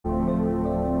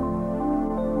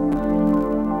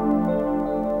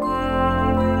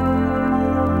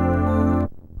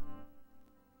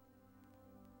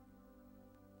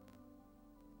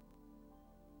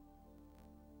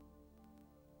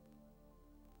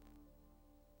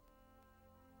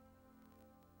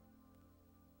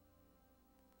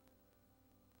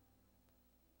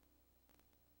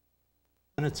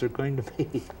minutes are going to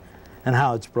be and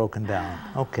how it's broken down.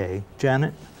 Okay,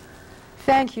 Janet?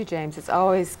 Thank you, James. It's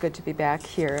always good to be back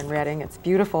here in Reading. It's a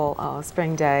beautiful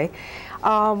spring day.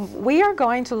 We are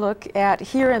going to look at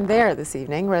here and there this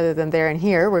evening rather than there and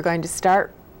here. We're going to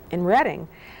start in Reading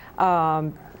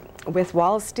with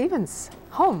Wallace Stevens'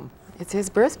 home. It's his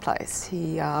birthplace.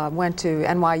 He went to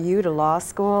NYU to law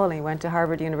school and he went to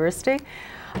Harvard University.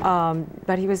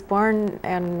 But he was born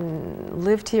and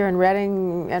lived here in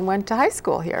Reading and went to high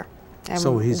school here. And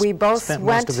so we both spent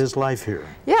went, most of his life here.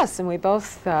 Yes, and we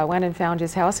both went and found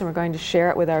his house, and we're going to share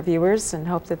it with our viewers and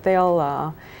hope that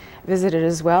they'll visit it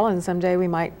as well, and someday we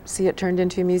might see it turned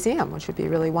into a museum, which would be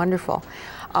really wonderful.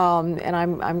 And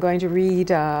I'm going to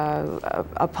read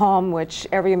a poem which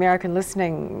every American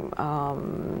listening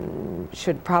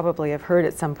should probably have heard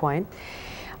at some point.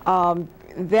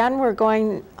 Then we're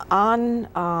going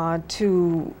on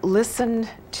to listen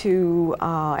to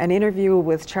an interview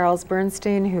with Charles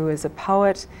Bernstein, who is a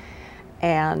poet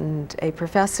and a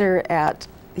professor at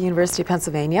the University of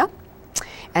Pennsylvania,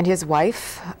 and his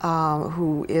wife,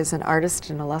 who is an artist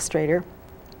and illustrator,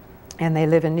 and they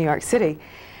live in New York City.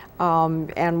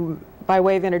 And by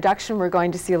way of introduction, we're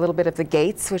going to see a little bit of the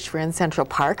gates, which were in Central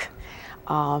Park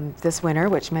this winter,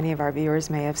 which many of our viewers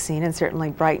may have seen, and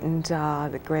certainly brightened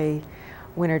the gray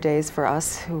winter days for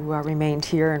us who remained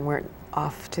here and weren't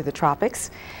off to the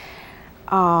tropics.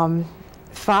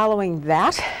 Following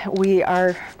that, we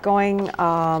are going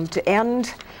to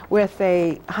end with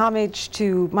a homage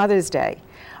to Mother's Day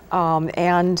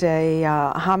and a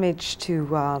homage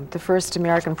to the first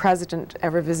American president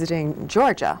ever visiting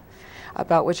Georgia,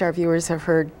 about which our viewers have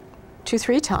heard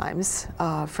 2-3 times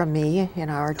from me in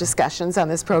our discussions on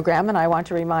this program, and I want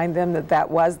to remind them that that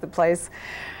was the place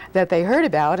that they heard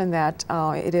about, and that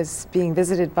it is being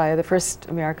visited by the first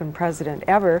American president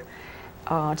ever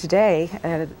today,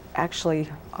 actually,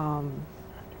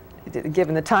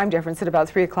 given the time difference, at about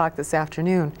 3 o'clock this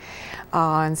afternoon.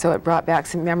 And so it brought back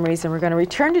some memories, and we're going to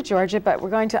return to Georgia, but we're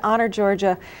going to honor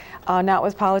Georgia not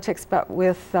with politics, but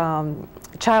with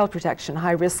child protection,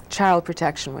 high-risk child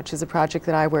protection, which is a project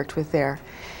that I worked with there,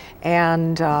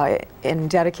 and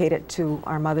dedicate it to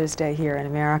our Mother's Day here in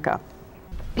America.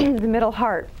 The Middle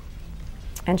Heart,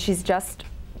 and she's just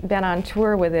been on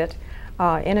tour with it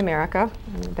in America.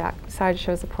 And the back side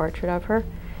shows a portrait of her,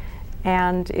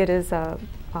 and it is a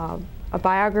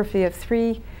biography of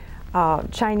 3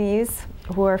 Chinese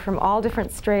who are from all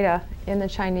different strata in the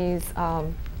Chinese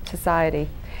society,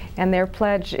 and their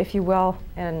pledge, if you will,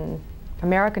 in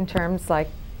American terms, like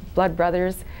blood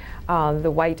brothers.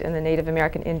 The white and the Native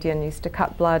American Indian used to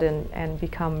cut blood and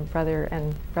become brother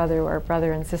or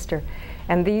brother and sister.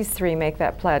 And these 3 make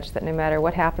that pledge that no matter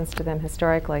what happens to them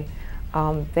historically,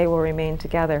 they will remain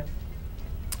together.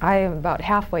 I am about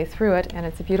halfway through it, and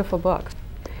it's a beautiful book.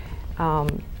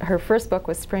 Her first book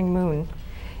was Spring Moon.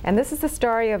 And this is the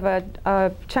story of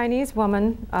a Chinese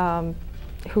woman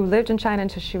who lived in China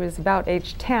until she was about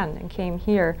age 10 and came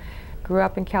here, grew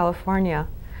up in California,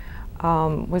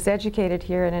 was educated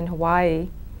here and in Hawaii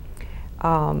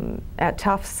at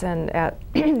Tufts and at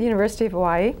the University of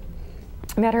Hawaii.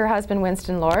 Met her husband,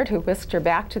 Winston Lord, who whisked her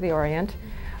back to the Orient,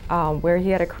 where he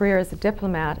had a career as a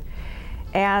diplomat.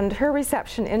 And her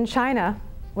reception in China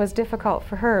was difficult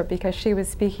for her because she was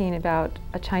speaking about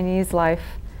a Chinese life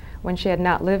when she had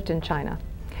not lived in China.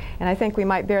 And I think we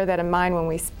might bear that in mind when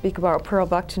we speak about Pearl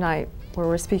Buck tonight, where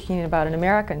we're speaking about an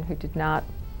American who did not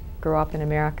grow up in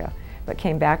America, but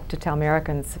came back to tell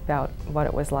Americans about what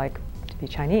it was like to be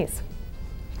Chinese.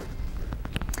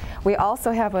 We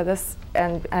also have with us,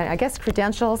 and I guess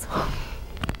credentials.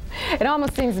 It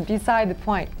almost seems beside the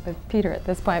point with Peter at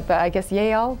this point, but I guess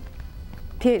Yale,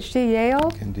 PhD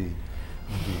Yale? Indeed,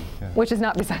 yeah. Which is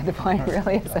not beside the point,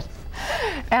 really, is it?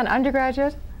 And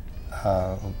undergraduate?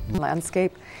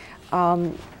 Landscape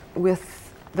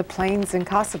with the plains in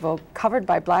Kosovo covered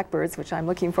by blackbirds, which I'm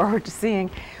looking forward to seeing.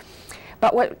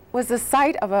 But what was the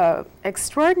site of an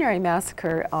extraordinary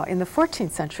massacre in the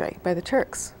 14th century by the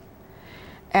Turks,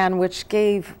 and which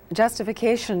gave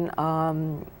justification,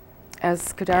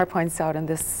 as Kadar points out in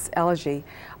this elegy,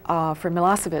 for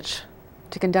Milosevic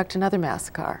to conduct another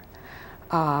massacre.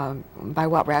 By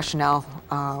what rationale,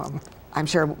 I'm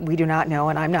sure we do not know,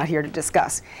 and I'm not here to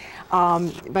discuss.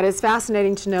 But it's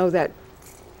fascinating to know that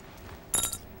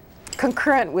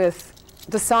concurrent with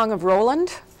the Song of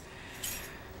Roland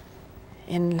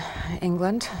in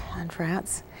England and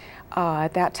France,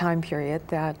 at that time period,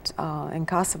 that in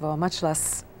Kosovo, a much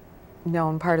less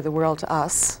known part of the world to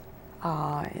us,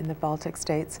 in the Baltic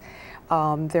states,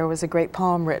 there was a great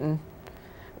poem written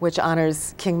which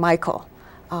honors King Michael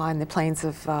in the plains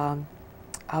of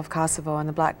Kosovo and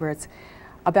the blackbirds.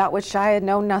 about which I had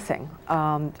known nothing,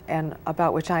 and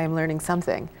about which I am learning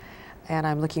something. And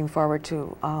I'm looking forward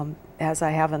to, as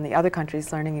I have in the other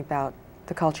countries, learning about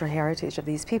the cultural heritage of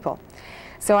these people.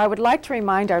 So I would like to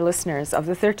remind our listeners of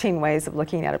the 13 ways of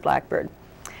looking at a blackbird,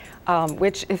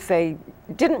 which, if they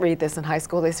didn't read this in high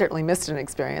school, they certainly missed an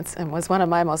experience, and was one of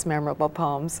my most memorable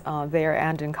poems there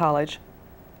and in college.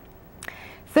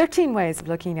 13 ways of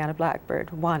looking at a blackbird.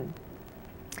 1.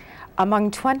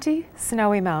 Among 20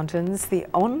 snowy mountains, the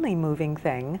only moving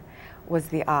thing was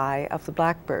the eye of the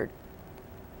blackbird.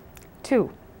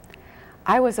 2.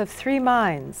 I was of 3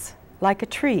 minds, like a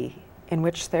tree in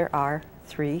which there are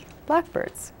 3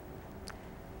 blackbirds.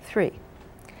 3.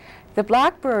 The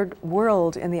blackbird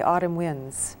whirled in the autumn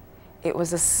winds. It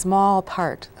was a small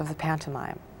part of the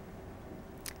pantomime.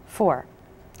 4.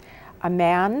 A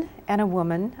man and a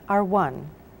woman are one.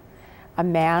 A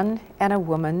man and a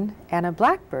woman and a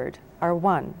blackbird are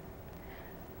one.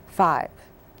 5.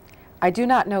 I do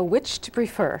not know which to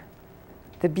prefer,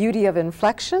 the beauty of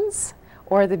inflections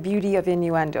or the beauty of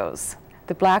innuendos,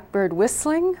 the blackbird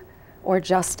whistling or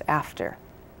just after.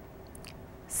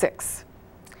 6.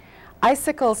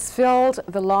 Icicles filled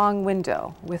the long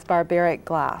window with barbaric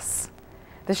glass.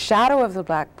 The shadow of the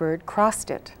blackbird crossed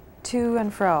it to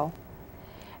and fro.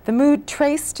 The mood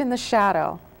traced in the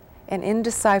shadow an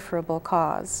indecipherable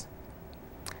cause.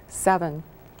 7.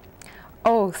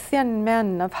 O thin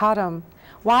men of Haddam,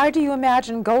 why do you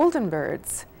imagine golden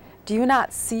birds? Do you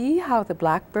not see how the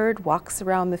blackbird walks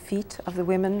around the feet of the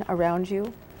women around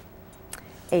you?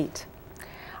 8.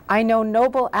 I know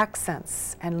noble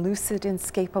accents and lucid,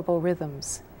 inescapable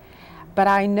rhythms, but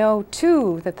I know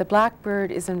too that the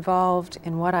blackbird is involved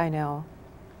in what I know.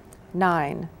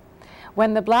 9.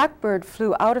 When the blackbird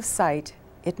flew out of sight,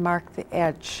 it marked the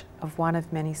edge of one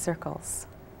of many circles.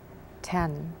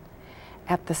 10.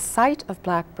 At the sight of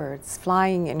blackbirds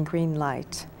flying in green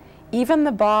light, even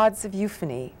the bawds of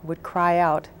euphony would cry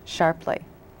out sharply.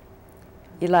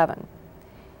 11.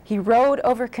 He rode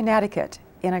over Connecticut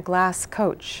in a glass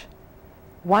coach.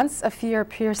 Once a fear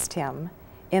pierced him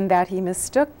in that he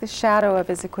mistook the shadow of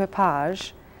his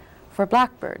equipage for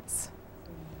blackbirds.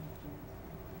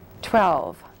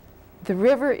 12. The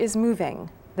river is moving.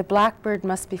 The blackbird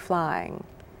must be flying.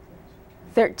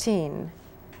 13.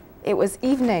 It was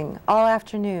evening all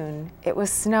afternoon. It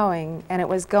was snowing, and it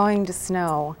was going to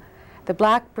snow. The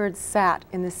blackbird sat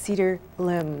in the cedar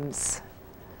limbs.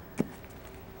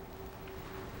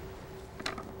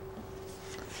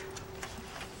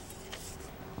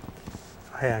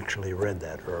 I actually read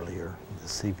that earlier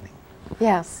this evening.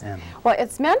 Yes. And well,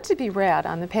 it's meant to be read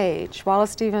on the page.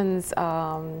 Wallace Stevens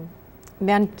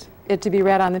meant it to be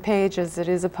read on the page as it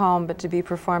is a poem, but to be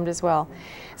performed as well.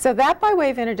 So that, by way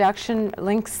of introduction,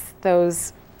 links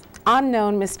those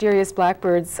unknown, mysterious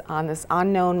blackbirds on this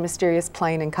unknown, mysterious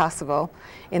plain in Kosovo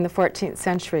in the 14th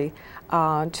century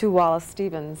to Wallace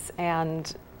Stevens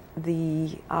and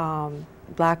the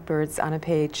blackbirds on a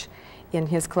page in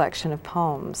his collection of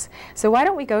poems. So why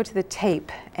don't we go to the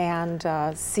tape and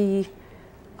see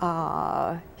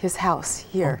his house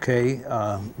here. okay,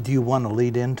 do you want to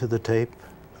lead into the tape?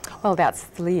 Well, that's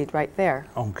the lead right there.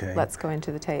 Okay. Let's go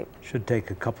into the tape. Should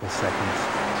take a couple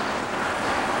seconds.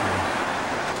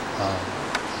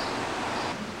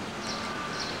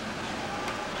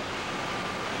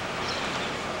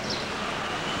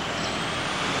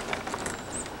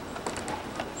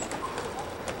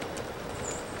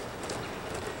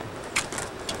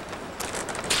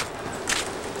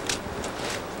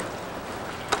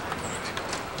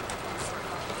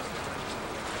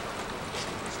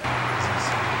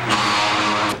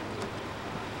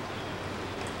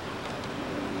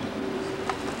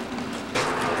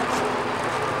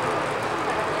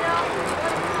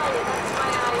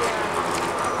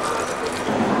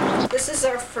 This is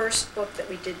our first book that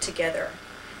we did together.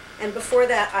 And before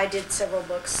that, I did several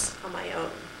books on my own.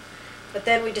 But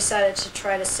then we decided to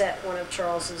try to set one of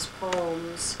Charles's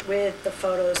poems with the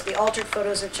photos, the altered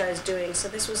photos which I was doing. So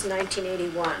this was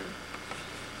 1981.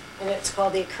 And it's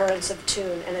called The Occurrence of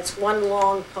Tune. And it's one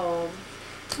long poem.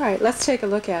 All right, let's take a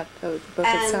look at the book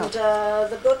itself.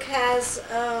 And the book has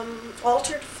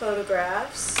altered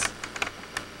photographs.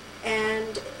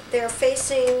 And they're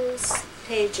facing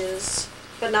pages,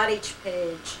 but not each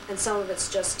page, and some of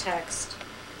it's just text.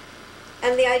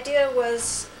 And the idea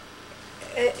is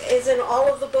in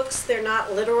all of the books, they're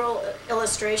not literal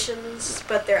illustrations,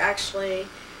 but they're actually,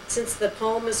 since the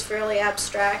poem is fairly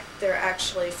abstract, they're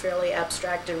actually fairly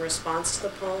abstract in response to the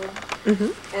poem.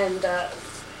 Mm-hmm. And,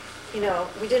 you know,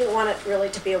 we didn't want it really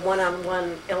to be a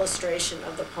one-on-one illustration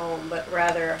of the poem, but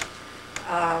rather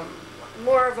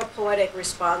more of a poetic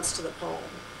response to the poem.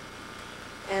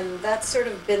 and that's sort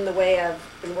of been the way I've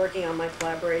been working on my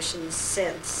collaborations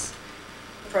since.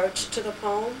 Approach to the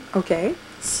poem. Okay.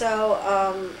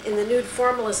 So in the nude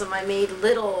formalism, I made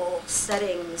little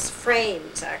settings,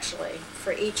 frames actually,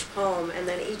 for each poem, and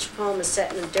then each poem is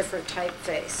set in a different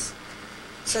typeface.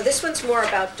 So this one's more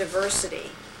about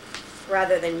diversity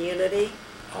rather than unity.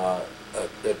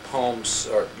 The poems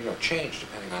are, change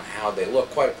depending on how they look,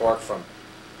 quite apart from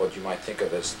what you might think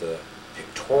of as the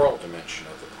pictorial dimension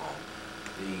of the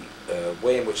poem. The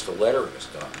way in which the lettering is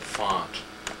done, the font,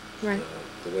 Right.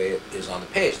 The way it is on the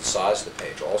page, the size of the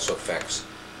page, also affects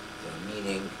the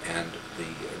meaning and the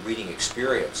reading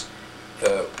experience.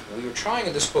 We were trying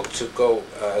in this book to go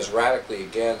as radically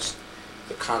against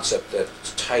the concept that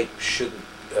type shouldn't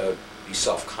be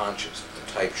self-conscious, that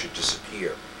the type should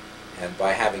disappear. And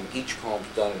by having each poem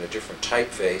done in a different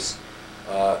typeface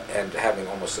and having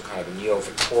almost a kind of a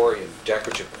neo-Victorian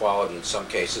decorative quality in some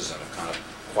cases and a kind of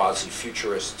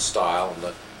quasi-futurist style in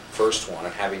the first one,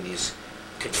 and having these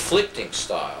conflicting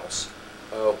styles,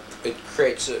 it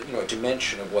creates a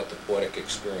dimension of what the poetic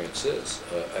experience is,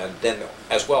 and then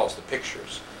as well as the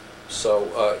pictures.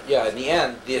 So yeah, in the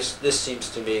end, this seems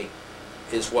to me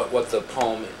is what the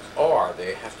poems are.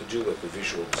 They have to do with the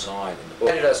visual design in the book.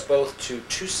 It led us both to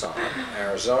Tucson,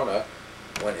 Arizona,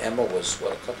 when Emma was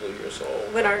a couple of years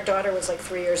old. When our daughter was like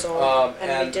 3 years old,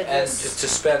 and we did this. And to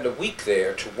spend a week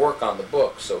there to work on the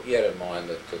book. So he had in mind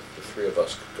that the three of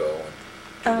us could go and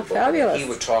do the book. Fabulous. And he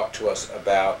would talk to us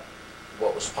about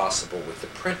what was possible with the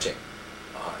printing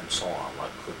and so on.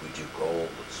 Like, could we do gold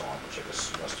and so on, which I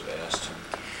guess you must have asked him.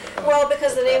 Well,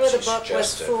 because the name of the book was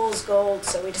suggested. Fool's Gold,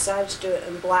 so we decided to do it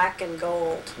in black and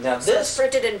gold. Now So it's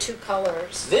printed in 2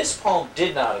 colors. This poem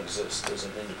did not exist as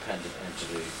an independent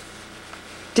entity.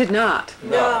 Did not.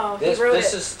 No, he wrote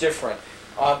this it. is different.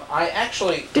 I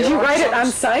actually... Did there you are write it some- on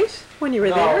site when you were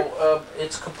there? No,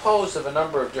 it's composed of a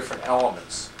number of different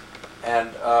elements.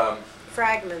 And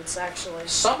Fragments, actually.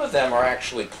 some of them are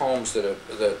actually poems that are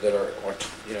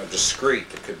discrete,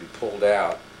 that could be pulled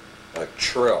out, like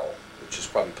Trill, which is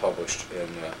probably published in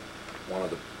one of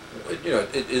the,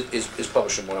 it is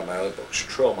published in one of my other books.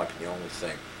 Trill might be the only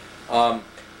thing.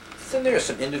 Then there are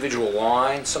some individual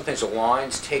lines. Some things are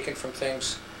lines taken from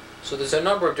things. So there's a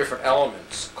number of different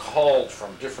elements culled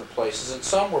from different places, and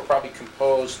some were probably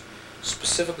composed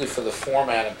specifically for the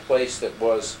format and place that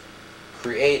was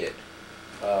created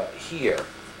here.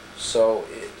 So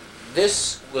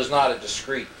this was not a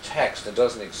discrete text. It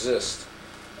doesn't exist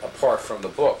apart from the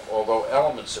book, although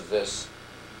elements of this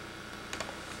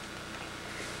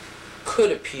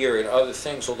could appear in other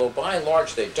things, although by and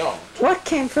large they don't. What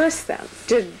came first then?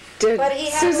 Did But he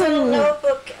had Susan... a little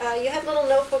notebook, you had little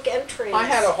notebook entries. I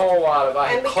had a whole lot of, I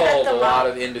had And we cut culled a them lot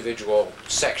up. of individual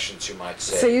sections, you might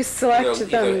say. So you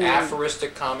selected either them...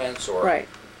 aphoristic comments or Right.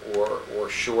 or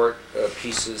short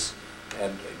pieces,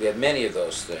 and we had many of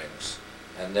those things.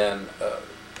 And then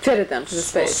Fitted them to the well,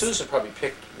 space. Susan probably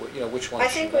picked which ones I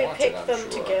she think we wanted, picked I'm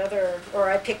them sure. together,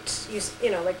 or I picked,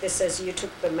 like this says, you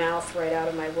took the mouth right out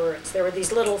of my words. There were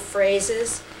these little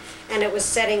phrases, and it was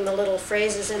setting the little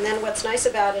phrases, and then what's nice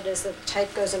about it is that the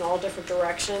type goes in all different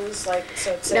directions, like,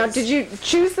 so it says... Now, did you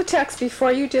choose the text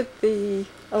before you did the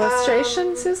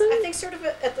illustration, Susan? I think sort of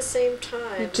at the same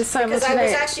time. You just Because I was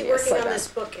simultaneously actually working on then. this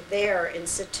book there in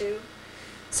situ,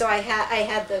 so I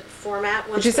had the format.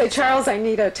 Did you say, Charles, I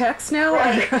need a text now?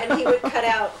 Right, and he would cut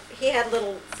out, he had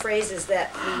little phrases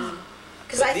that he...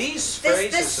 Because But these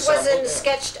phrases, this as I'm wasn't looking at-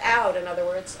 sketched out, in other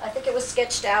words. I think it was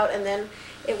sketched out and then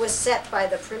it was set by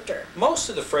the printer. Most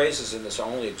of the phrases in this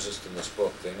only exist in this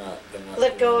book. They're not.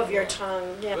 Let go of your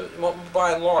tongue, yeah. But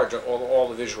by and large, all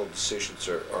the visual decisions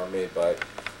are made by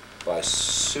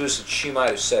Susan. She might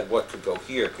have said, "What could go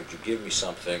here? Could you give me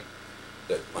something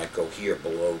that might go here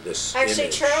below this Actually,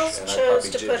 image?" Charles And I chose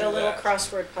probably to did put do a little that.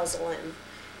 crossword puzzle in,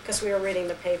 because we were reading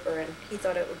the paper and he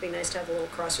thought it would be nice to have a little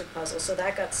crossword puzzle, so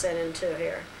that got sent into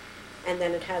here. And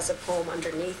then it has a poem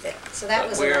underneath it, so that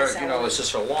was a nice element. It's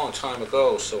just a long time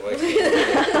ago, so I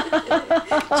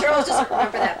Charles doesn't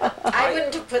remember that, but I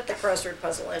wouldn't have put the crossword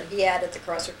puzzle in. He added the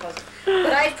crossword puzzle.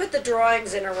 But I put the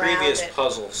drawings in around previous it.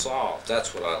 puzzle solved.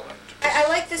 That's what I liked. I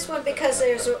like this one because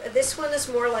this one is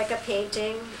more like a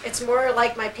painting. It's more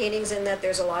like my paintings in that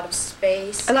there's a lot of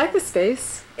space. I like the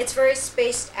space. It's very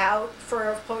spaced out for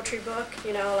a poetry book,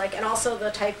 and also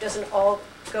the type doesn't all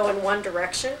go in one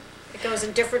direction. It goes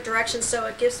in different directions, so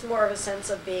it gives more of a sense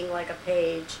of being like a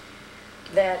page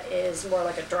that is more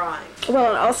like a drawing. Well,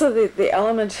 and also the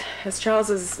element, as Charles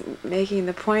is making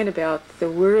the point about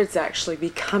the words actually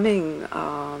becoming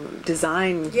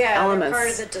design Yeah, elements. they're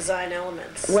part of the design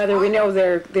elements. Whether we know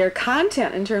their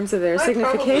content in terms of their Probably in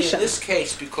signification. this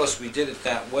case, because we did it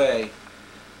that way,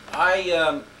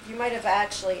 You might have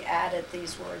actually added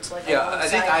these words, like Yeah, I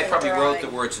think alongside I the probably wrote the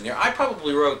drawing. words in there. I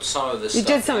probably wrote some of this You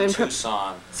stuff did some in improv-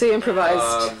 Tucson. So you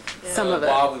improvised some of it.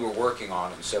 While we were working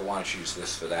on it, and said, why don't you use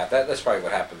this for that? That's probably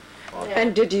what happened. Yeah.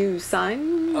 And did you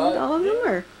sign all of them,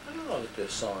 or? I don't know that they're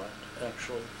signed,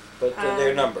 actually, but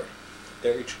they're numbered.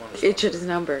 They're each one is Each numbered. is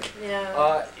numbered.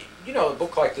 Yeah. You know, a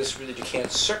book like this really you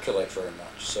can't circulate very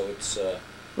much, so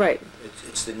Right.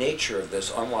 it's the nature of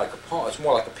this, unlike a poem. It's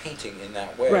more like a painting in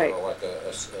that way, Right. or like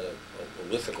a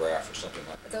lithograph or something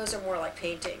like that. Those are more like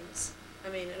paintings. I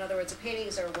mean, in other words, the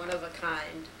paintings are one of a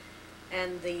kind,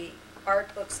 and the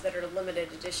art books that are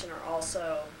limited edition are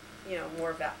also, you know,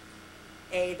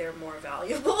 they're more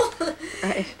valuable,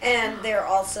 Right. and they're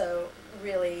also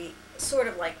really sort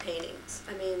of like paintings.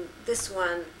 I mean, this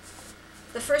one,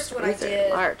 the first one I These are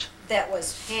did large. that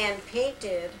was hand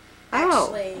painted, Oh.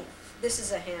 actually, this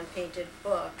is a hand painted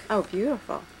book. Oh,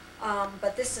 beautiful.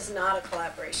 But this is not a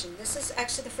collaboration. This is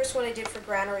actually the first one I did for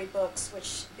Granary Books,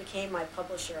 which became my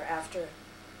publisher after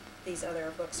these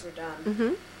other books were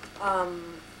done.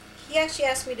 Mm-hmm. He actually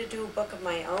asked me to do a book of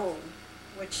my own,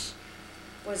 which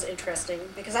was interesting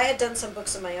because I had done some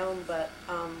books of my own, but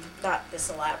not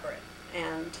this elaborate.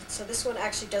 And so this one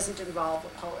actually doesn't involve a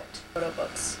poet, photo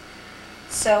books.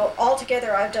 So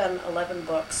altogether I've done 11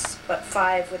 books, but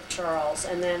 5 with Charles,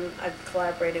 and then I've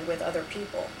collaborated with other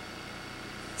people.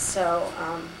 So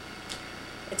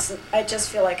I just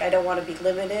feel like I don't want to be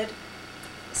limited.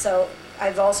 So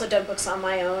I've also done books on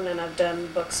my own, and I've done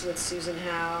books with Susan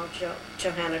Howe,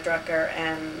 Johanna Drucker,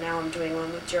 and now I'm doing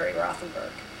one with Jerry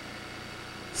Rothenberg.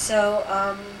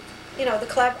 So, you know,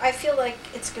 I feel like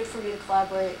it's good for me to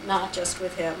collaborate, not just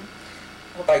with him.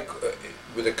 Like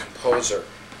with a composer,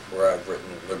 where I've written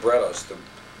librettos,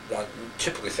 one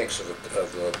typically thinks of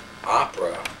the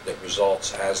opera that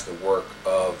results as the work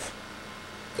of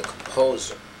the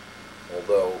composer,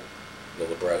 although the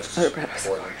librettist is an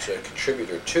important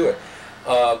contributor to it,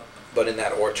 but in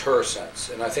that auteur sense.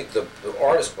 And I think the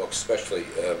artist books, especially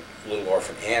Little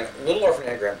Orphan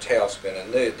Anagram Tailspin,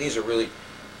 and these are really,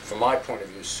 from my point of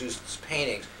view, Susan's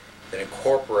paintings that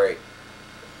incorporate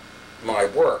my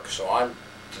work. So I'm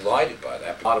delighted by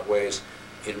that. In a lot of ways,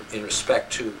 in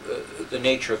respect to the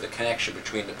nature of the connection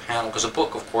between the panel, because a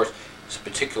book, of course, is a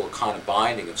particular kind of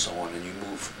binding and so on, and you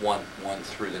move one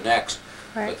through the next.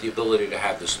 Right. But the ability to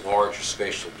have this larger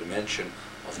spatial dimension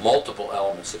of multiple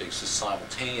elements that exist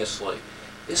simultaneously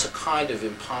is a kind of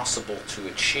impossible to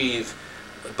achieve,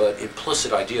 but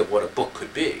implicit idea of what a book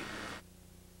could be.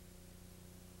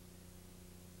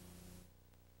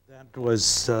 That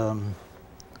was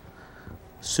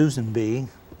Susan B.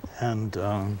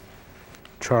 and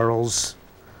Charles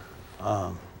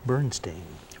Bernstein.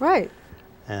 Right.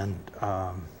 And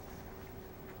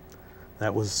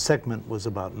that segment was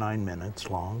about 9 minutes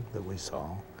long that we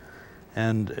saw.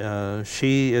 And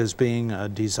she is being a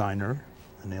designer,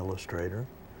 an illustrator,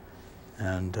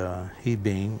 and he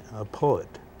being a poet.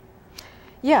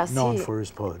 Yes. Known for his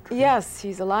poetry. Yes,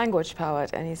 he's a language poet,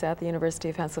 and he's at the University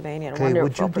of Pennsylvania, and a Okay, would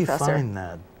wonderful you professor. define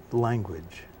that,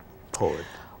 language poet?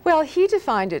 Well, he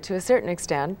defined it to a certain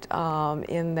extent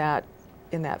in that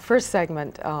first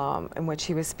segment in which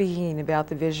he was speaking about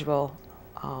the visual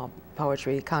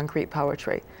poetry, concrete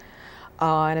poetry,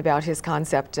 and about his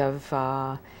concept of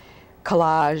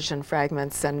collage and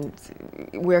fragments, and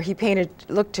where he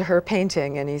looked to her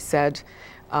painting and he said,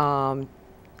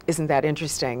 isn't that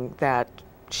interesting that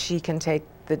she can take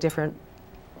the different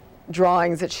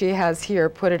drawings that she has here,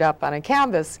 put it up on a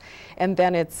canvas, and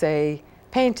then it's a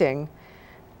painting,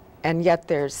 and yet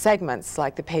there's segments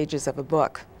like the pages of a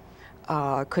book.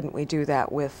 Couldn't we do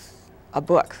that with a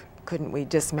book? Couldn't we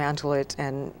dismantle it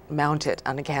and mount it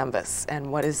on a canvas? And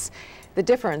what is the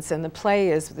difference? And the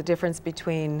play is the difference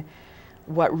between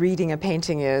what reading a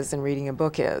painting is and reading a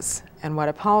book is, and what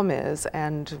a poem is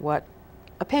and what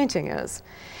a painting is.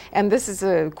 And this is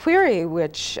a query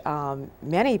which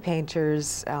many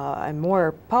painters and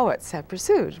more poets have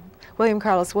pursued. William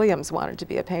Carlos Williams wanted to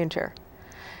be a painter.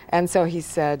 And so he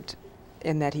said,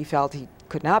 in that he felt he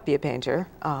could not be a painter,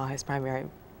 his primary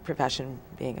profession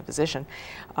being a physician,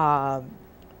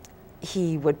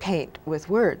 he would paint with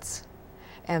words.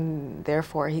 And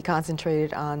therefore he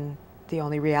concentrated on the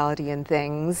only reality in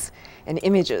things and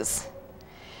images.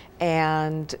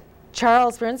 And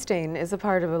Charles Bernstein is a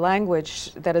part of a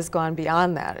language that has gone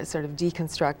beyond that. It's sort of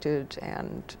deconstructed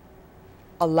and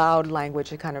allowed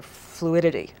language a kind of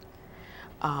fluidity.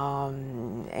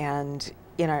 And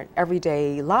in our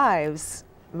everyday lives,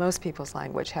 most people's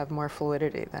language have more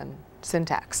fluidity than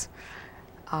syntax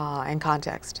and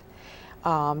context.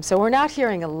 So we're not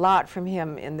hearing a lot from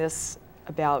him in this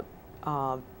about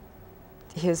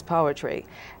his poetry.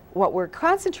 what we're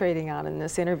concentrating on in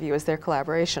this interview is their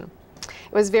collaboration.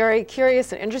 It was very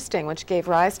curious and interesting, which gave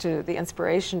rise to the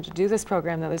inspiration to do this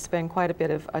program, that there's been quite a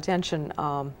bit of attention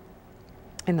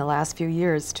in the last few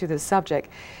years to this subject.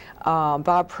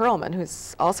 Bob Perlman,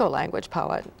 who's also a language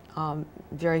poet,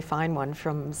 very fine one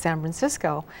from San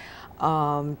Francisco.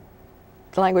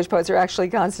 The language poets are actually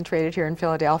concentrated here in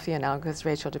Philadelphia now because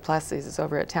Rachel Duplessis is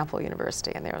over at Temple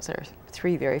University, and there are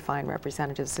 3 very fine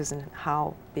representatives, Susan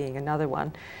Howe being another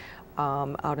one,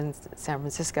 out in San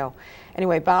Francisco.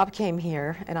 Anyway, Bob came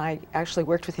here, and I actually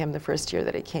worked with him the first year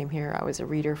that he came here. I was a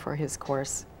reader for his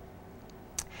course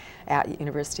at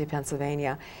University of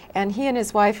Pennsylvania. And he and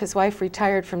his wife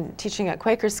retired from teaching at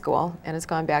Quaker School and has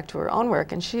gone back to her own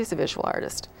work, and she's a visual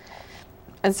artist.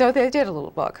 And so they did a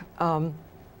little book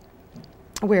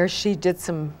where she did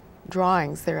some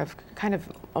drawings there of kind of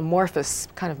amorphous,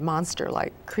 kind of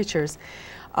monster-like creatures.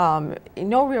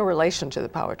 No real relation to the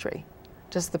poetry.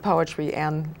 Just the poetry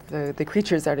and the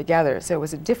creatures are together. So it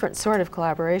was a different sort of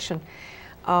collaboration.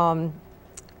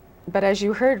 But as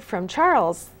you heard from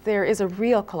Charles, there is a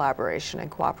real collaboration and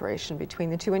cooperation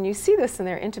between the two, and you see this in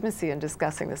their intimacy in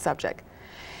discussing the subject.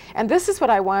 And this is what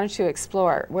I wanted to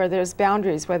explore, where there's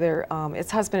boundaries, whether it's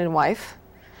husband and wife,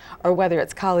 or whether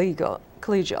it's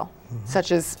collegial,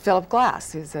 such as Philip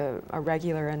Glass, who's a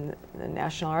regular in the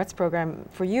National Arts Program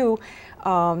for you,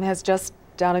 has just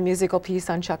done a musical piece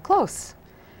on Chuck Close,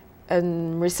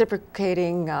 and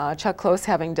reciprocating Chuck Close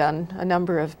having done a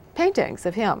number of paintings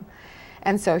of him.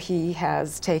 And so he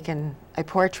has taken a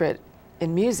portrait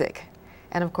in music.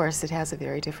 And of course, it has a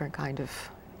very different kind of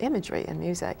imagery in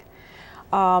music.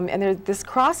 And this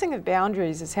crossing of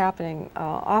boundaries is happening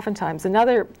oftentimes.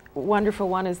 Another wonderful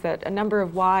one is that a number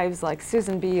of wives, like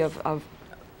Susan B., of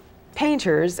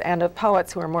painters and of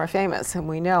poets who are more famous, whom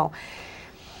we know,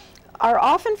 are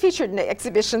often featured in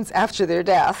exhibitions after their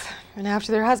death and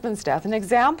after their husband's death. An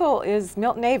example is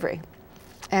Milton Avery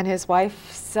and his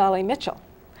wife, Sally Mitchell.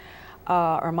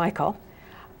 Or Michael,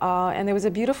 and there was a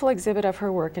beautiful exhibit of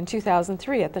her work in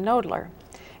 2003 at the Knoedler.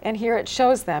 And here it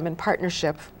shows them in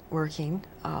partnership working.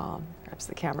 Perhaps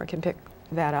the camera can pick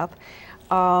that up.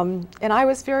 And I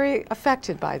was very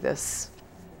affected by this,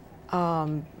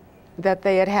 that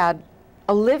they had had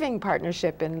a living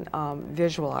partnership in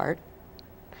visual art,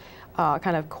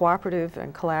 kind of cooperative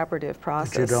and collaborative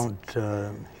process. But you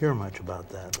don't hear much about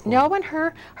that. No, and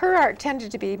her art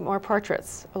tended to be more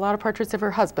portraits, a lot of portraits of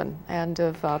her husband and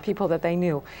of people that they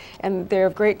knew, and they're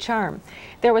of great charm.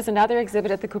 There was another exhibit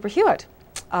at the Cooper Hewitt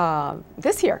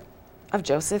this year of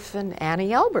Joseph and Annie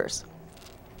Elbers.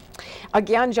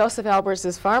 Again, Joseph Elbers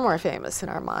is far more famous in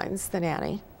our minds than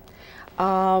Annie.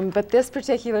 But this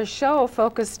particular show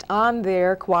focused on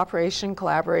their cooperation,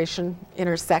 collaboration,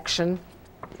 intersection,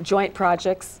 joint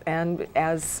projects, and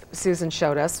as Susan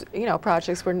showed us, you know,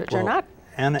 projects were not done together.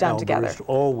 Anna Elbers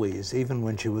always, even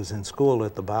when she was in school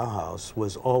at the Bauhaus,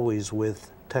 was always with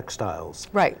textiles,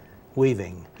 right,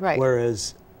 weaving, right.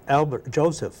 Whereas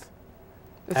Joseph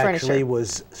actually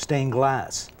was stained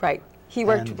glass. Right. He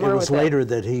worked and more it was with later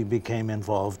that he became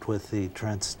involved with the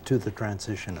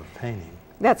transition of painting.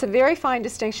 That's a very fine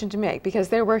distinction to make, because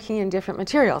they're working in different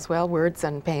materials. Well, words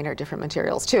and paint are different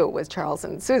materials too, with Charles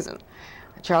and Susan.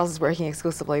 Charles is working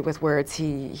exclusively with words.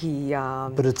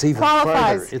 But it's even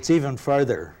further. It's even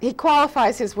further. He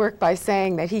qualifies his work by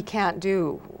saying that he can't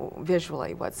do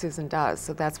visually what Susan does.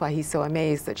 So that's why he's so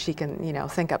amazed that she can, you know,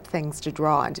 think up things to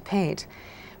draw and to paint,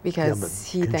 because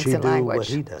he thinks in language.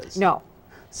 Can she do what he does? No.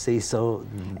 See, so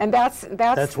and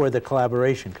that's where the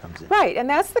collaboration comes in. Right, and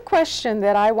that's the question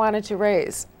that I wanted to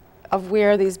raise, of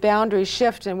where these boundaries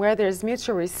shift and where there's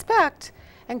mutual respect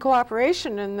and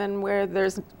cooperation, and then where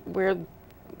the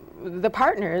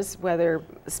partners, whether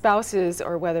spouses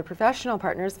or whether professional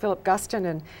partners, Philip Guston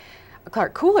and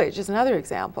Clark Coolidge is another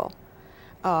example.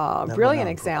 Brilliant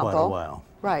example. For quite a while.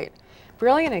 Right,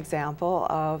 brilliant example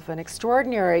of an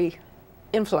extraordinary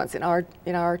influence in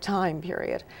our time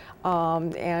period.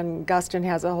 And Guston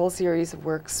has a whole series of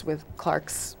works with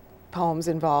Clark's poems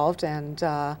involved, and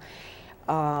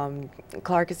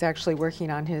Clark is actually working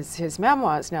on his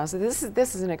memoirs now. So this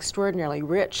is an extraordinarily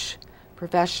rich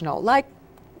professional, like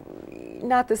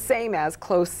not the same as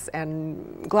Close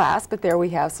and Glass, but there we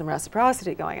have some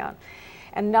reciprocity going on.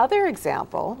 Another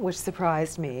example, which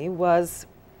surprised me, was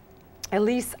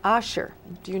Elise Asher.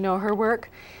 Do you know her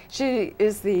work? She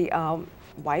is the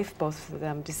wife, both of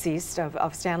them deceased,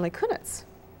 of Stanley Kunitz,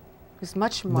 who's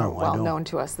much more well known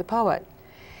to us, the poet.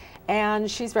 And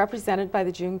she's represented by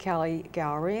the June Kelly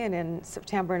Gallery, and in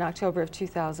September and October of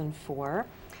 2004,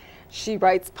 she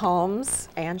writes poems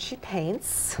and she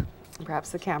paints.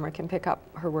 Perhaps the camera can pick up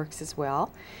her works as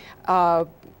well.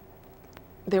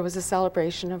 there was a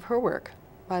celebration of her work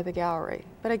by the gallery.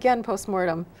 But again,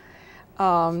 post-mortem,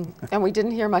 and we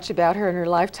didn't hear much about her in her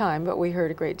lifetime, but we heard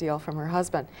a great deal from her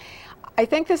husband. I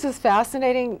think this is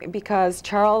fascinating because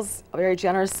Charles very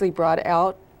generously brought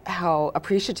out how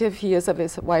appreciative he is of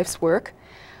his wife's work,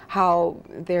 how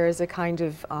there is a kind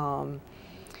of,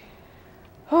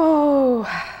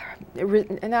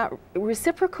 not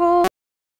reciprocal,